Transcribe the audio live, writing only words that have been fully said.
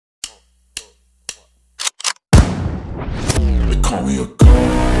call me a god.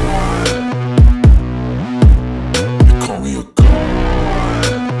 You call me a god.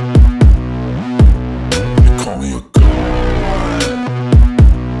 You call me a god.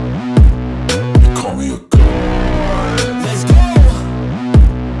 You call me a god. Let's go.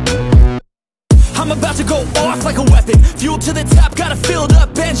 I'm about to go off like a weapon, fuel to the top, got a filled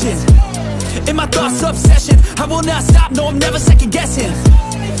up engine. In my thoughts, obsession, I will not stop, no, I'm never second guessing.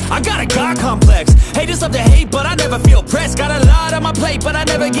 I got a God complex, haters love to hate, but I never feel pressed. Got a lot on my plate, but I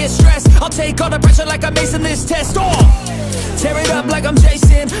never get stressed. I'll take all the pressure like I'm acing this test. Tear it up like I'm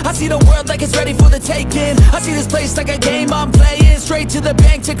Jason. I see the world like it's ready for the taking. I see this place like a game I'm playing. Straight to the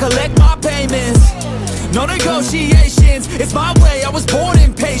bank to collect my payments. No negotiations, it's my way, I was born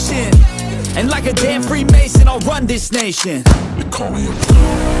impatient. And like a damn Freemason, I'll run this nation. You call me a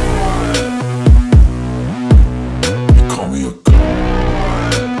god. You call me a god.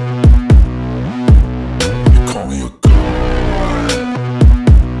 You call me a god.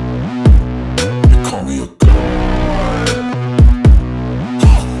 You call me a god.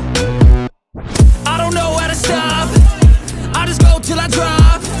 I don't know how to stop, I just go till I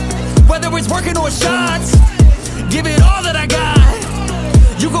drop. Whether it's working or shots, give it all that I got.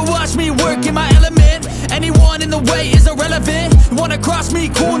 You can watch me work in my element. Anyone in the way is irrelevant. You wanna cross me,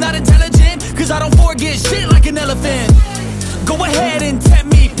 cool, not intelligent, cause I don't forget shit like an elephant. Go ahead and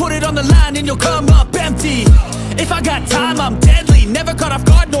tempt me, put it on the line and you'll come up empty. If I got time, I'm deadly, never caught off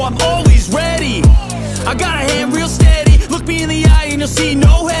guard, no, I'm always ready. I got a hand real steady, look me in the eye and you'll see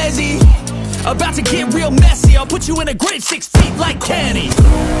no hezzy. About to get real messy, I'll put you in a grave 6 feet like Kenny.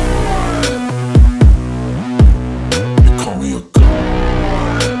 You call me a god.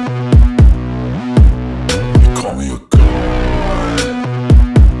 Call me a god.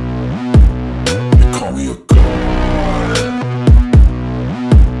 You call me a god.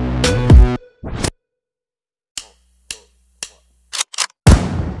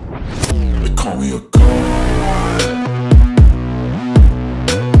 You call me a god.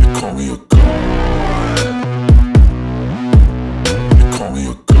 You call me a god. You call me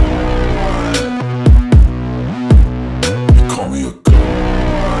a god. You call me a god.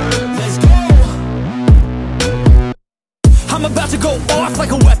 Let's go. I'm about to go off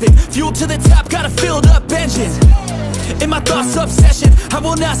like a weapon, fuel to the top, got a filled up engine. In my thoughts, obsession, I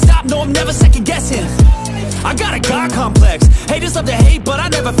will not stop, no, I'm never second guessing. I got a God complex, haters love to hate, but I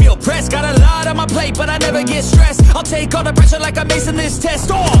never feel pressed. Got a lot on my plate, but I never get stressed. I'll take all the pressure like I'm acing this test.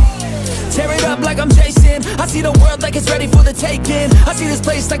 Tear it up like I'm Jason. I see the world like it's ready for the taking. I see this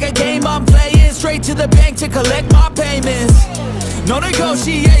place like a game I'm playing. Straight to the bank to collect my payments. No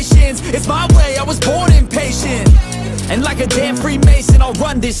negotiations, it's my way, I was born impatient. And like a damn Freemason, I'll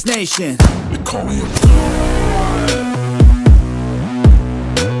run this nation. You call me a god.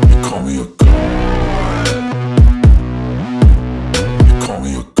 You call me a god. You call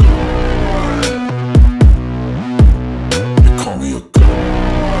me a god. You call me a god.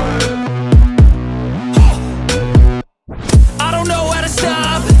 I don't know how to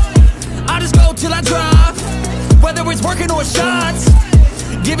stop, I just go till I drop. Whether it's working or shots,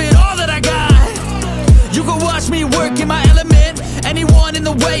 give it all that I got. You can watch me work in my element. Anyone in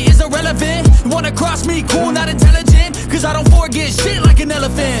the way is irrelevant. You wanna cross me, cool, not intelligent, cause I don't forget shit like an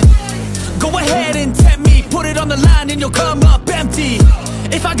elephant. Go ahead and tempt me, put it on the line and you'll come up empty.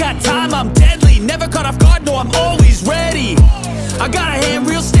 If I got time, I'm deadly, never caught off guard, no, I'm always ready. I got a hand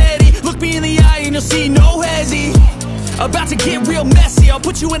real steady, look me in the eye and you'll see no hezzy. About to get real messy, I'll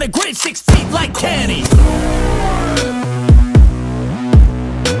put you in a grave 6 feet like Kenny.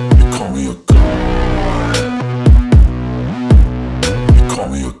 You call me a god. You call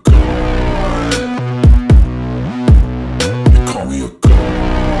me a god. You call me a god.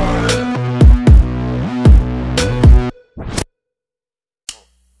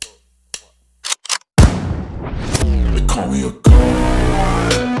 You call me a god.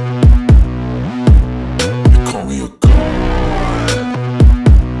 You call me a god.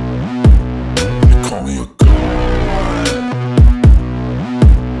 You call me a god.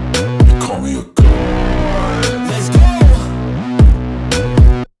 You call me a god. Let's go.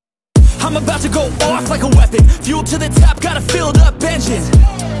 I'm about to go off like a weapon, fuel to the top, got a filled up engine.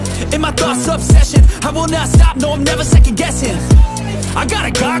 In my thoughts, obsession, I will not stop, no, I'm never second guessing. I got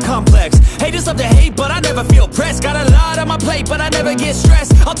a God complex, haters love to hate, but I never feel pressed. Got a lot on my plate, but I never get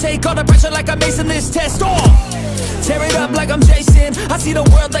stressed. I'll take all the pressure like I'm acing this test. Tear it up like I'm Jason. I see the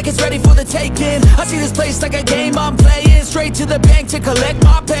world like it's ready for the taking. I see this place like a game I'm playing. Straight to the bank to collect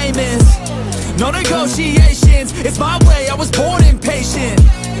my payments. No negotiations, it's my way, I was born impatient.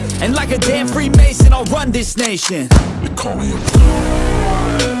 And like a damn Freemason, I'll run this nation. You call me a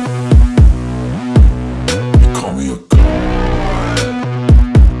god. You call me a god.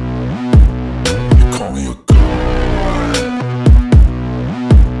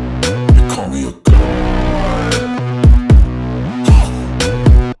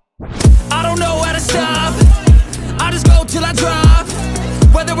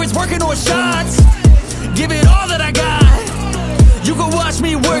 it's working or shots, give it all that I got. You can watch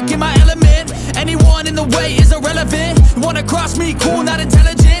me work in my element. Anyone in the way is irrelevant. You wanna cross me, cool, not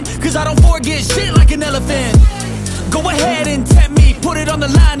intelligent, cause I don't forget shit like an elephant. Go ahead and tempt me, put it on the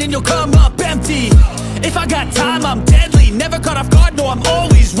line and you'll come up empty. If I got time, I'm deadly, never caught off guard, no, I'm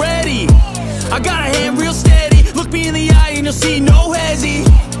always ready. I got a hand real steady, look me in the eye and you'll see no hezzy.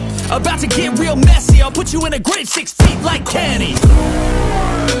 About to get real messy, I'll put you in a grave 6 feet like Kenny.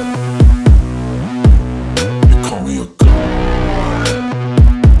 You call me a god.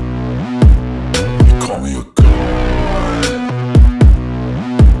 You call me a god.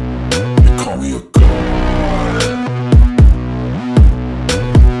 You call me a god.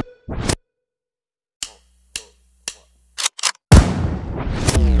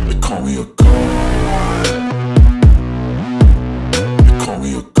 They call me a god. They call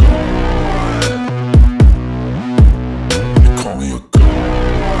me a god. They call me a god.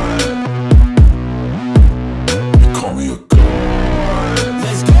 They call me a god.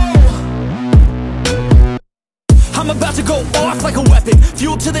 Let's go. I'm about to go off like a weapon,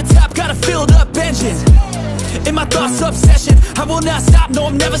 fuel to the top, got a filled up engine. In my thoughts, obsession, I will not stop, no,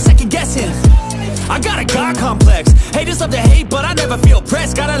 I'm never second guessing. I got a God complex, haters love to hate, but I never feel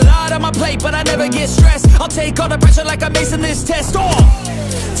pressed. Got a lot on my plate, but I never get stressed. I'll take all the pressure like I'm acing this test.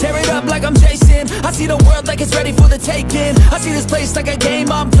 Tear it up like I'm Jason. I see the world like it's ready for the taking. I see this place like a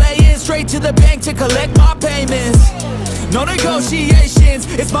game I'm playing. Straight to the bank to collect my payments. No negotiations,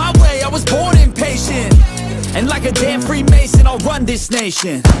 it's my way, I was born impatient. And like a damn Freemason, I'll run this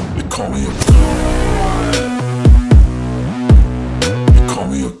nation. They call me a god.